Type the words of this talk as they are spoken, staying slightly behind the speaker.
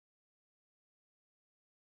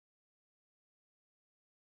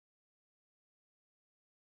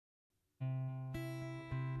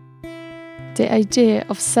The idea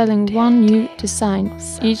of selling one new design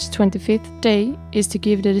each 25th day is to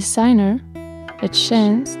give the designer a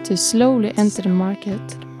chance to slowly enter the market,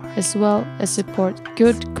 as well as support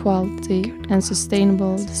good quality and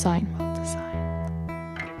sustainable design.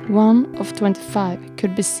 One of 25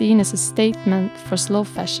 could be seen as a statement for slow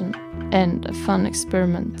fashion and a fun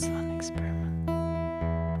experiment.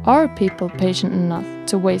 Are people patient enough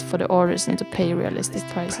to wait for the orders and to pay realistic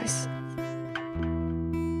prices?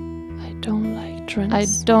 I don't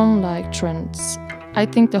like trends. I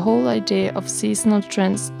think the whole idea of seasonal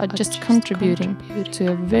trends are just contributing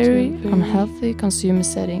to a very unhealthy consumer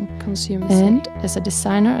setting. And as a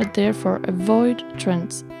designer, I therefore avoid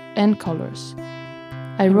trends and colors.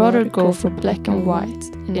 I rather go for black and white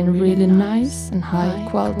in really nice and high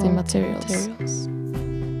quality materials.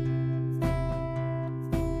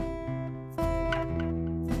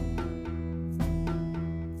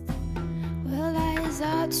 Well, lies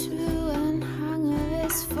are true and hunger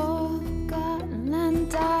is forgotten,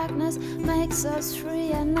 and darkness makes us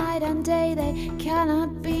free, and night and day they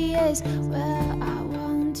cannot be is where I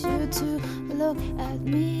want you to look at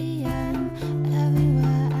me, and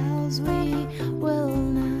everywhere else we will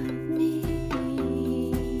not meet.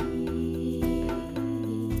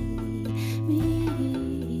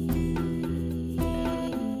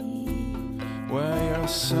 Where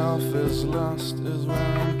yourself is lost is where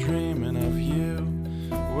I'm dreaming of you.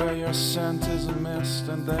 Where your scent is a mist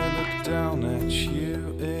and they look down at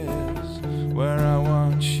you is where I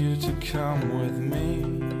want you to come with me,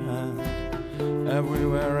 and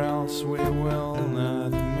everywhere else we will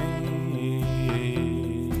not meet.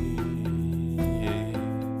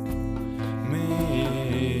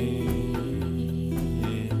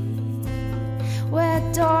 Where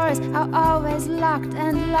doors are always locked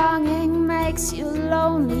and longing makes you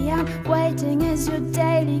lonely, and waiting is your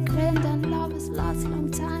daily grin, and love is lost long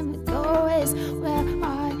time ago is where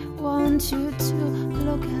I want you to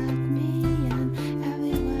look at me, and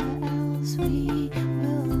everywhere else we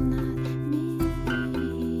will not meet.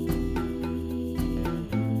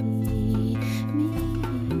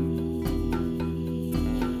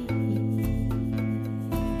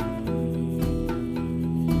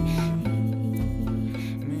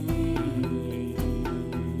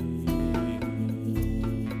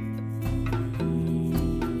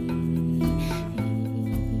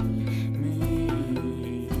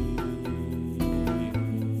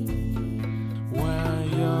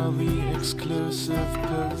 Exclusive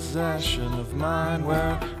possession of mine,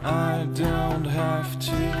 where I don't have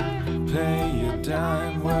to pay a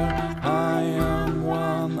dime, where I am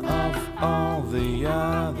one of all the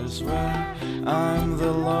others, where I'm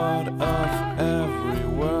the Lord of every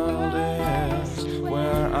world is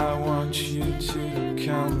where I want you to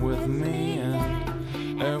come with me,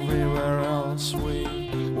 and everywhere else we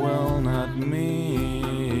will not meet.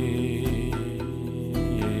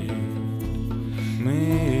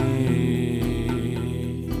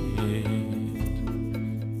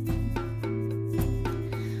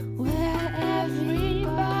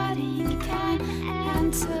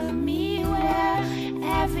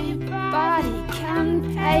 Everybody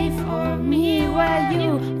can pay for me, where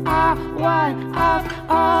you are one of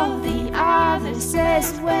all the others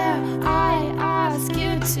is where I ask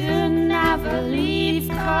you to never leave,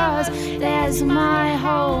 'cause there's my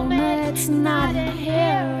home, it's not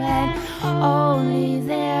here, and only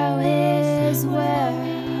there is